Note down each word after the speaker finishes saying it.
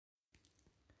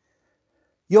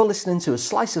You're listening to A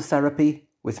Slice of Therapy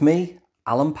with me,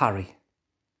 Alan Parry.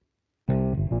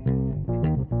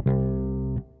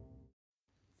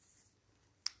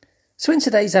 So in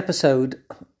today's episode,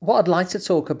 what I'd like to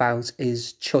talk about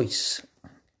is choice.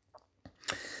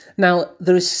 Now,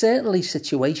 there are certainly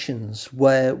situations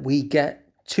where we get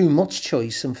too much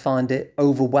choice and find it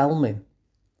overwhelming.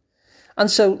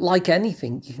 And so, like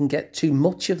anything, you can get too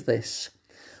much of this.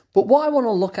 But what I want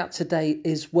to look at today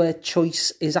is where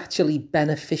choice is actually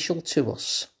beneficial to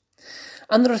us.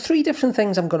 And there are three different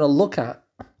things I'm going to look at.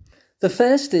 The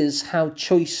first is how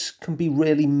choice can be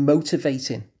really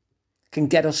motivating, can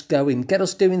get us going, get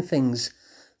us doing things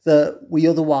that we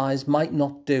otherwise might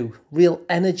not do. Real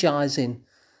energizing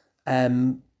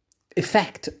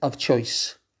effect of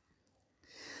choice.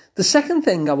 The second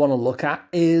thing I want to look at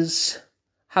is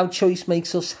how choice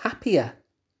makes us happier.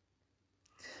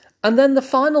 And then the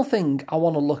final thing I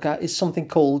want to look at is something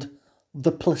called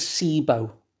the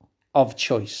placebo of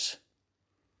choice.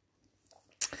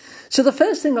 So the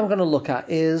first thing I'm going to look at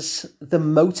is the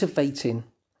motivating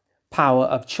power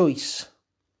of choice.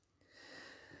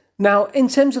 Now, in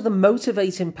terms of the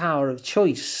motivating power of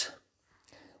choice,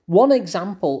 one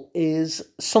example is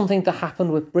something that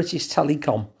happened with British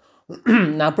Telecom.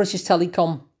 Now, British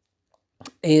Telecom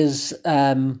is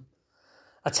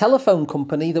a telephone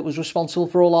company that was responsible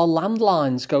for all our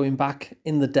landlines going back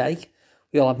in the day.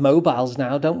 We all have mobiles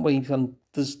now, don't we? And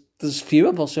there's few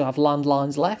of us who have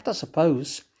landlines left, I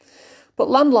suppose. But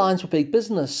landlines were big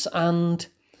business, and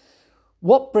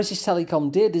what British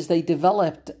Telecom did is they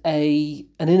developed an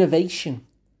innovation.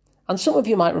 And some of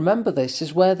you might remember this,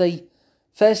 is where they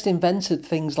first invented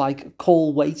things like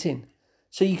call waiting.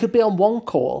 So you could be on one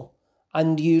call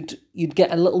and you'd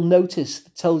get a little notice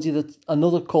that told you that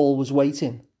another call was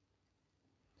waiting.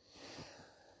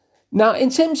 Now, in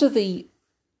terms of the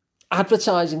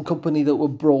advertising company that were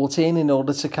brought in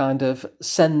order to kind of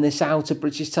send this out to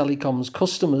British Telecom's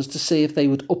customers to see if they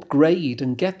would upgrade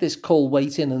and get this call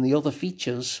waiting and the other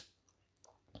features,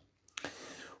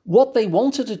 what they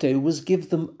wanted to do was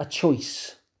give them a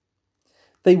choice.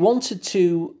 They wanted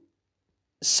to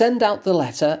send out the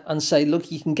letter and say,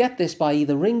 look, you can get this by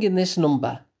either ringing this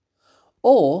number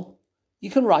or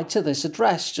you can write to this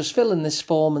address. Just fill in this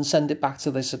form and send it back to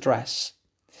this address.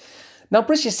 Now,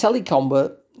 British Telecom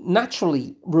were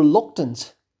naturally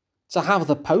reluctant to have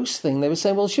the post thing. They were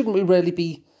saying, well, shouldn't we really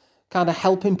be kind of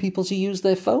helping people to use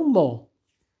their phone more?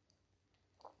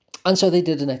 And so they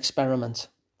did an experiment.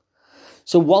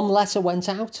 So one letter went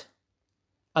out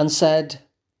and said,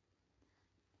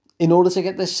 in order to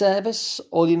get this service,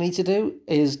 all you need to do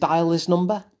is dial this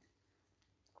number.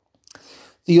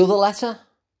 The other letter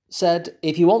said,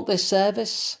 if you want this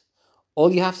service,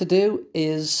 all you have to do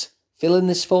is fill in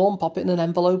this form, pop it in an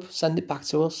envelope, send it back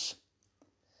to us.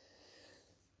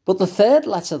 But the third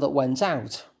letter that went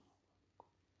out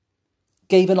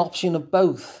gave an option of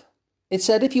both. It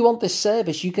said, if you want this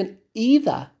service, you can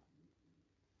either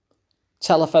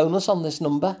telephone us on this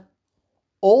number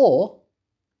or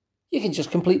you can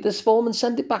just complete this form and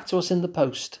send it back to us in the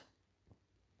post.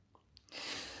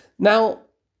 Now,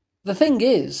 the thing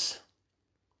is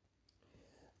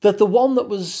that the one that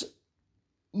was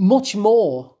much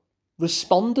more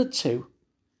responded to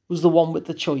was the one with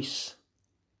the choice.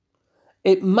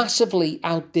 It massively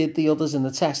outdid the others in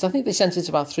the test. I think they sent it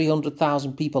to about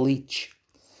 300,000 people each.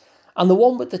 And the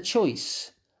one with the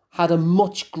choice had a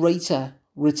much greater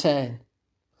return.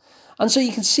 And so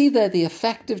you can see there the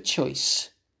effect of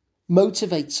choice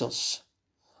motivates us.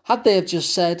 Had they have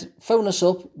just said, phone us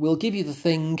up, we'll give you the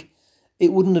thing,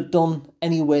 it wouldn't have done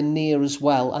anywhere near as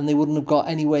well, and they wouldn't have got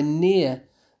anywhere near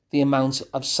the amount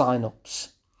of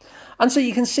sign-ups. And so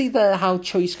you can see there how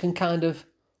choice can kind of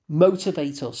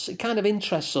motivate us. It kind of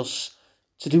interests us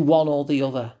to do one or the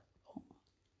other.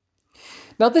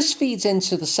 Now, this feeds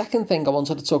into the second thing I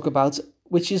wanted to talk about,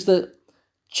 which is that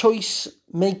choice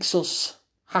makes us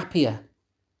happier.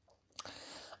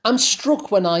 I'm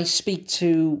struck when I speak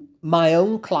to my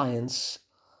own clients,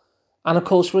 and of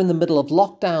course we're in the middle of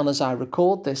lockdown as I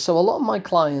record this, so a lot of my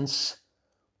clients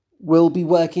will be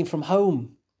working from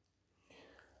home.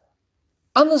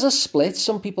 And there's a split,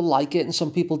 some people like it and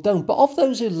some people don't, but of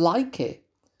those who like it,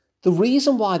 the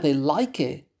reason why they like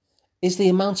it is the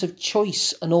amount of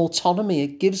choice and autonomy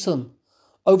it gives them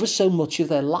over so much of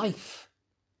their life.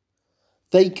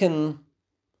 They can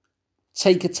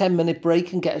take a 10-minute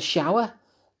break and get a shower.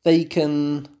 They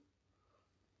can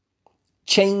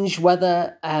change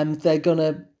whether they're going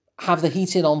to have the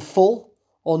heating on full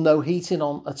or no heating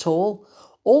on at all.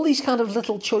 All these kind of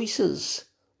little choices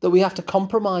that we have to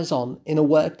compromise on in a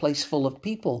workplace full of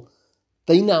people,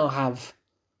 they now have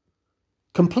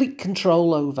complete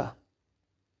control over.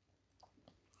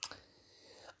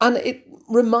 And it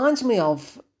reminds me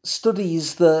of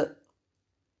studies that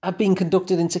have been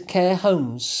conducted into care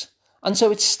homes. And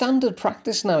so it's standard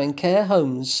practice now in care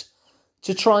homes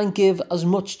to try and give as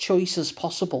much choice as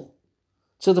possible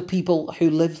to the people who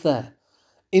live there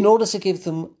in order to give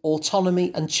them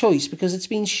autonomy and choice, because it's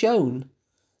been shown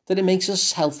that it makes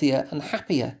us healthier and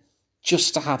happier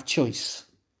just to have choice.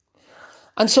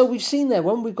 And so we've seen there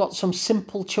when we've got some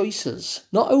simple choices,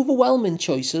 not overwhelming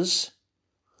choices,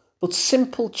 but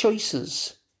simple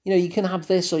choices. You can have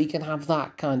this or you can have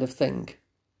that kind of thing.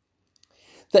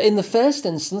 That in the first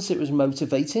instance, it was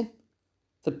motivating.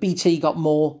 That British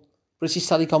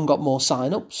Telecom got more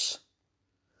sign-ups.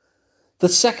 That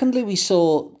secondly, we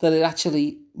saw that it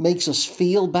actually makes us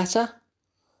feel better,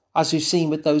 as we've seen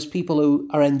with those people who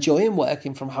are enjoying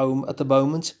working from home at the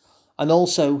moment, and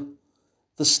also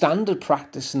the standard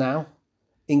practice now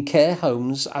in care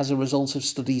homes as a result of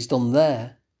studies done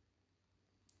there.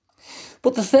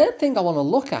 But the third thing I want to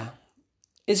look at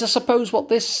is, I suppose, what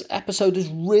this episode is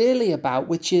really about,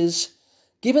 which is,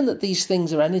 given that these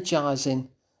things are energising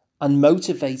and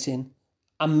motivating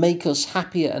and make us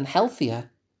happier and healthier,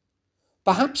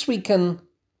 perhaps we can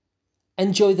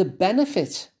enjoy the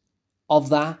benefit of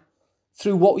that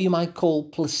through what you might call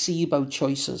placebo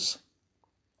choices.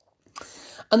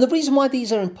 And the reason why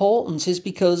these are important is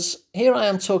because here I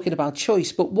am talking about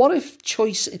choice, but what if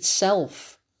choice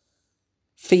itself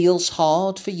feels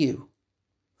hard for you?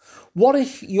 What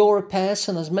if you're a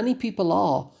person, as many people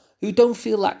are, who don't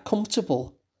feel that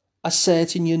comfortable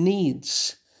asserting your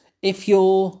needs? If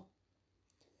your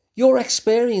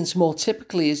experience more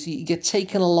typically is that you get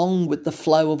taken along with the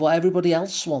flow of what everybody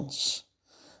else wants.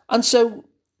 And so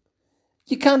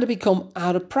you kind of become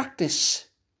out of practice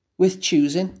with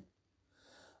choosing.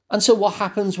 And so what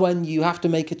happens when you have to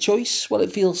make a choice? Well,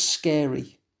 it feels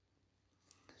scary.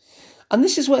 And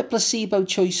this is where placebo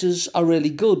choices are really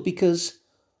good, because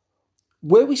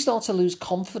where we start to lose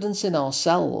confidence in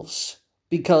ourselves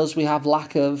because we have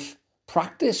lack of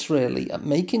practice really at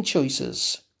making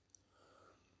choices,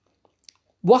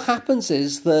 what happens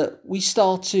is that we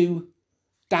start to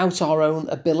doubt our own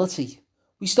ability.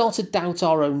 We start to doubt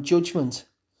our own judgment.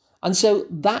 And so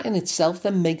that in itself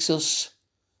then makes us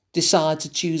decide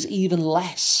to choose even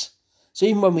less. So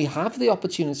even when we have the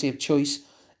opportunity of choice,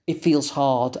 it feels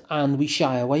hard and we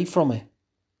shy away from it.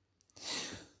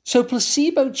 So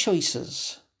placebo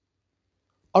choices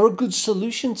are a good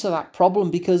solution to that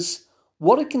problem, because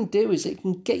what it can do is it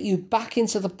can get you back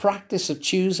into the practice of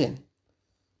choosing,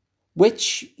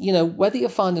 which, whether you're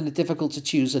finding it difficult to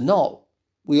choose or not,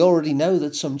 we already know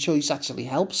that some choice actually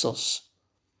helps us.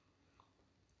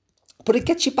 But it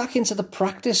gets you back into the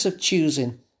practice of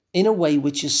choosing in a way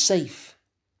which is safe.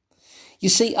 You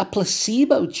see, a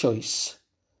placebo choice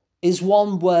is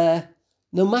one where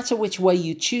no matter which way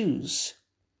you choose,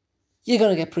 you're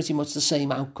going to get pretty much the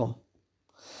same outcome.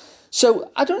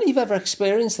 So I don't know if you've ever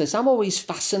experienced this. I'm always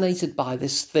fascinated by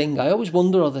this thing. I always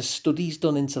wonder, are there studies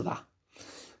done into that?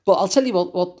 But I'll tell you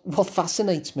what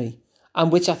fascinates me,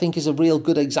 and which I think is a real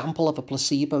good example of a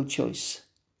placebo choice.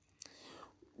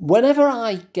 Whenever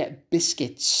I get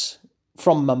biscuits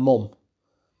from my mum,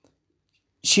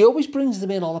 she always brings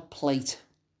them in on a plate.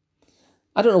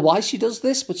 I don't know why she does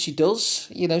this, but she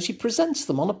does. She presents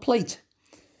them on a plate.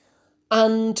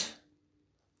 And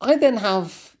I then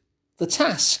have the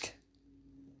task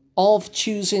of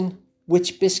choosing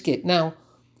which biscuit. Now,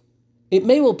 it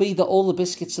may well be that all the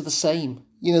biscuits are the same.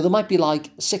 There might be like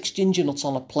 6 ginger nuts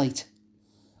on a plate.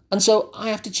 And so I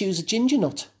have to choose a ginger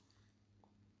nut.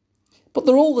 But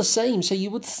they're all the same, so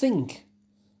you would think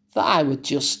that I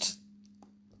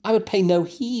would pay no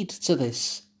heed to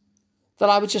this. That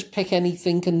I would just pick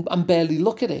anything and barely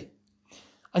look at it.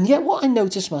 And yet what I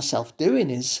notice myself doing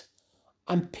is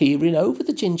I'm peering over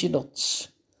the ginger nuts.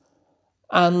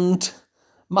 And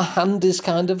my hand is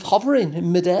kind of hovering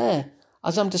in midair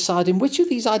as I'm deciding which of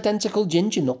these identical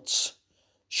ginger nuts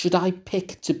should I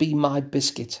pick to be my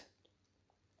biscuit.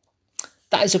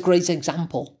 That is a great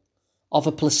example of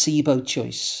a placebo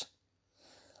choice.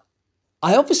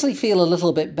 I obviously feel a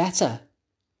little bit better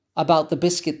about the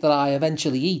biscuit that I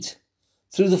eventually eat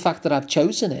through the fact that I've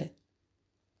chosen it.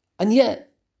 And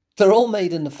yet, they're all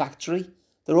made in the factory,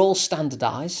 they're all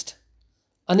standardised,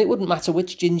 and it wouldn't matter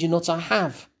which ginger nut I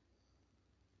have.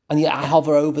 And yet I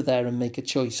hover over there and make a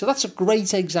choice. So that's a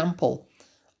great example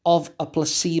of a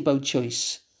placebo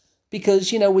choice,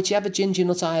 because, whichever ginger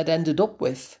nut I had ended up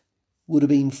with would have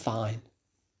been fine.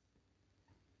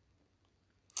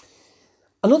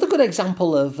 Another good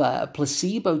example of a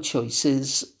placebo choice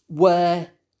is where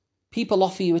people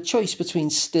offer you a choice between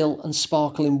still and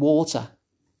sparkling water.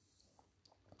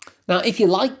 Now, if you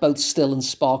like both still and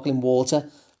sparkling water,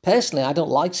 Personally, I don't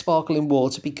like sparkling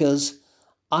water because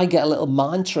I get a little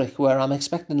mind trick where I'm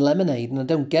expecting lemonade and I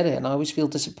don't get it and I always feel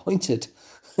disappointed.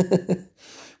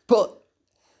 But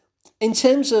in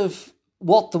terms of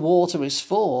what the water is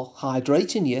for,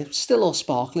 hydrating you, still or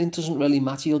sparkling, doesn't really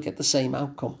matter, you'll get the same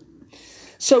outcome.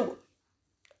 So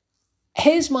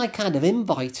here's my kind of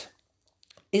invite,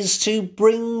 is to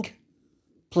bring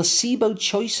placebo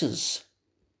choices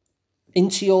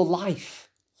into your life.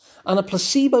 And a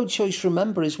placebo choice,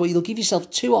 remember, is where you'll give yourself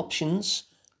two options,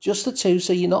 just the two,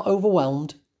 so you're not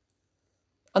overwhelmed,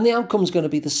 and the outcome's going to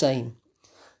be the same.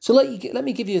 So let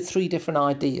me give you 3 different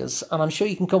ideas, and I'm sure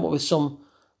you can come up with some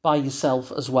by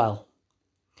yourself as well.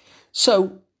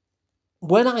 So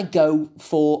when I go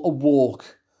for a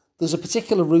walk, there's a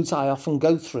particular route I often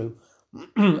go through,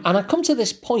 and I come to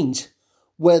this point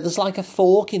where there's like a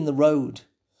fork in the road,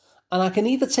 and I can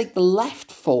either take the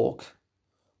left fork,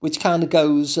 which kind of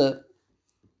goes at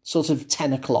sort of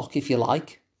 10 o'clock, if you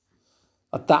like,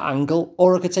 at that angle,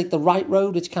 or I could take the right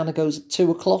road, which kind of goes at 2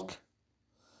 o'clock.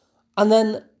 And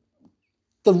then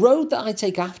the road that I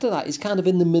take after that is kind of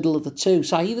in the middle of the two.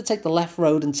 So I either take the left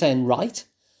road and turn right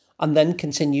and then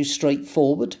continue straight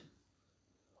forward,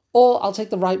 or I'll take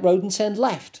the right road and turn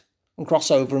left and cross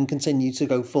over and continue to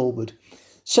go forward.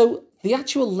 So the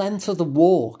actual length of the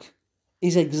walk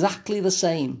is exactly the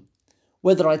same,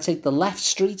 whether I take the left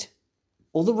street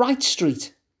or the right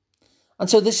street. And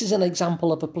so this is an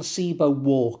example of a placebo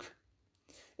walk.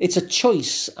 It's a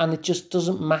choice, and it just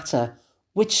doesn't matter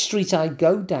which street I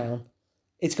go down.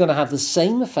 It's going to have the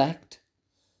same effect.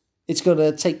 It's going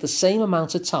to take the same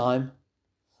amount of time.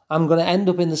 I'm going to end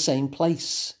up in the same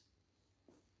place.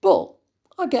 But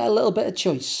I get a little bit of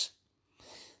choice.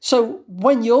 So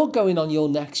when you're going on your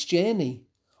next journey,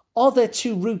 are there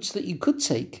 2 routes that you could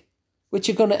take which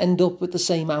are going to end up with the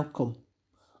same outcome?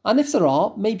 And if there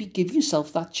are, maybe give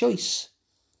yourself that choice.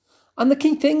 And the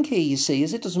key thing here, you see,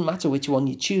 is it doesn't matter which one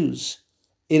you choose.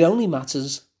 It only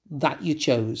matters that you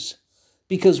chose.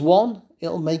 Because 1,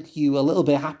 it'll make you a little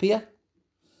bit happier.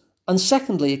 And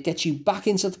secondly, it gets you back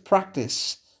into the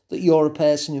practice that you're a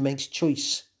person who makes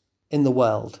choice in the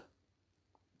world.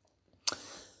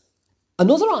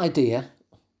 Another idea,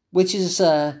 which is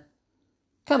kind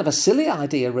of a silly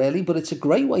idea really, but it's a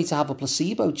great way to have a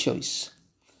placebo choice.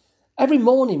 Every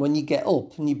morning when you get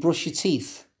up and you brush your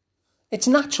teeth, it's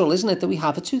natural, isn't it, that we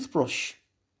have a toothbrush?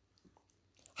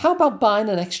 How about buying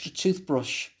an extra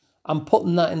toothbrush and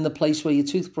putting that in the place where your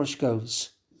toothbrush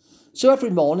goes? So every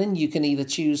morning you can either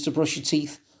choose to brush your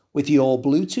teeth with your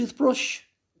blue toothbrush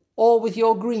or with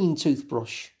your green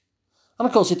toothbrush. And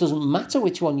of course it doesn't matter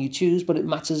which one you choose, but it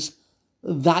matters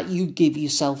that you give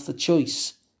yourself the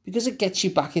choice, because it gets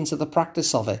you back into the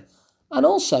practice of it. And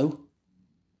also,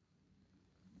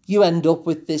 you end up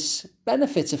with this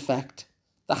benefit effect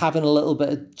that having a little bit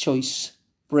of choice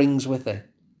brings with it.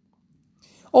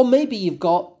 Or maybe you've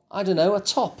got, I don't know, a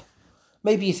top.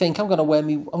 Maybe you think, I'm going to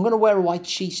wear a white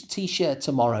t-shirt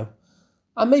tomorrow.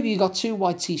 And maybe you've got 2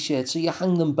 white t-shirts, so you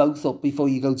hang them both up before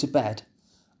you go to bed.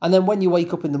 And then when you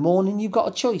wake up in the morning, you've got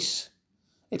a choice.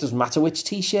 It doesn't matter which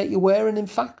t-shirt you're wearing, in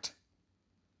fact,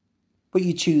 but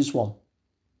you choose one.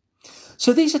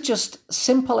 So these are just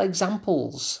simple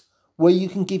examples where you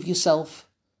can give yourself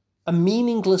a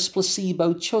meaningless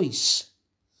placebo choice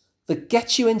that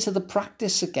gets you into the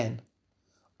practice again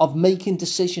of making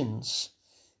decisions,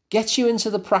 gets you into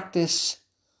the practice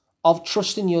of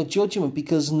trusting your judgment,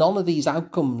 because none of these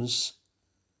outcomes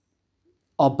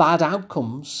are bad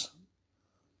outcomes,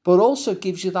 but also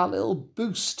gives you that little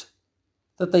boost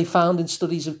that they found in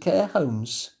studies of care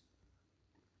homes,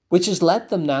 which has led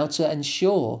them now to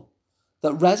ensure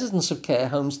that residents of care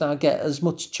homes now get as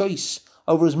much choice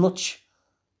over as much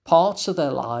parts of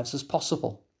their lives as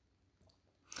possible.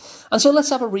 And so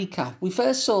let's have a recap. We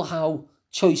first saw how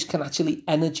choice can actually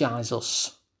energise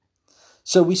us.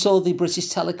 So we saw the British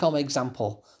Telecom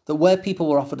example, that where people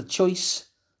were offered a choice,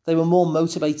 they were more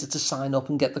motivated to sign up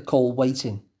and get the call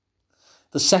waiting.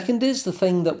 The second is the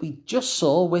thing that we just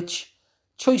saw, which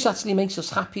choice actually makes us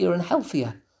happier and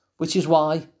healthier, which is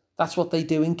why that's what they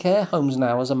do in care homes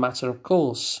now as a matter of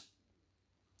course.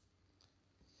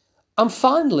 And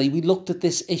finally, we looked at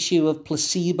this issue of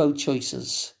placebo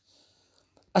choices,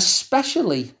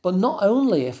 especially, but not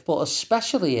only if, but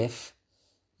especially if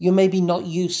you're maybe not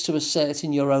used to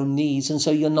asserting your own needs, and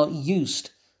so you're not used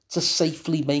to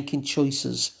safely making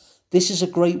choices. This is a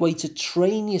great way to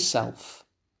train yourself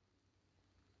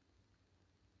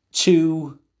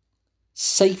to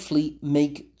safely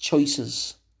make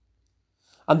choices.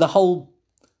 And the whole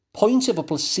point of a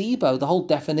placebo, the whole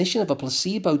definition of a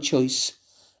placebo choice,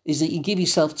 is that you give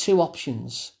yourself 2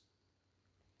 options,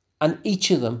 and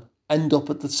each of them end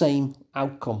up at the same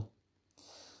outcome.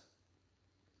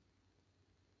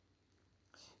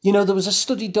 You know, there was a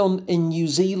study done in New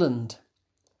Zealand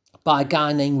by a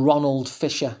guy named Ronald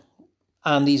Fisher,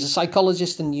 and he's a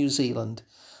psychologist in New Zealand.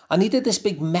 And he did this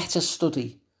big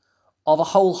meta-study of a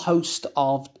whole host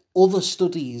of other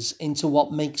studies into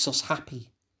what makes us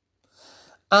happy.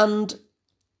 And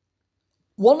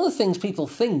one of the things people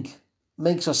think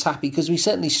makes us happy, because we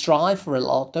certainly strive for a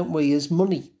lot, don't we, is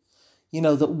money. You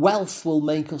know, that wealth will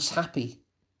make us happy.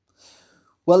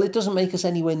 Well, it doesn't make us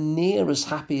anywhere near as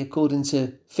happy, according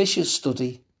to Fisher's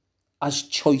study, as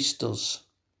choice does.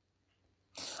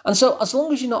 And so as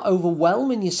long as you're not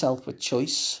overwhelming yourself with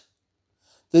choice,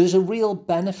 there is a real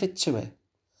benefit to it.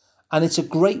 And it's a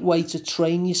great way to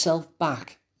train yourself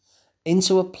back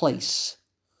into a place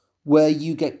where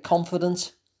you get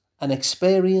confident and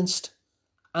experienced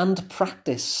and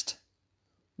practiced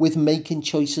with making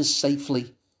choices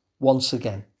safely once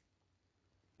again.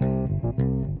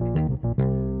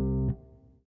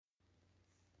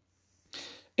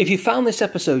 If you found this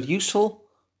episode useful,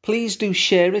 please do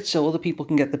share it so other people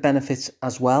can get the benefits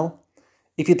as well.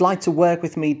 If you'd like to work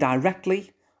with me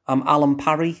directly, I'm Alan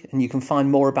Parry, and you can find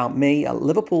more about me at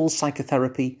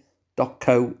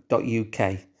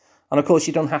liverpoolpsychotherapy.co.uk. And of course,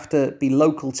 you don't have to be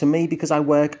local to me because I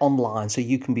work online, so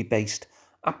you can be based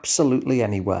absolutely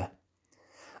anywhere.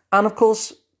 And of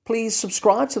course, please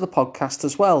subscribe to the podcast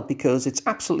as well, because it's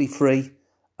absolutely free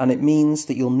and it means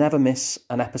that you'll never miss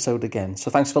an episode again.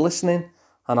 So thanks for listening,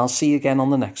 and I'll see you again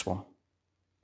on the next one.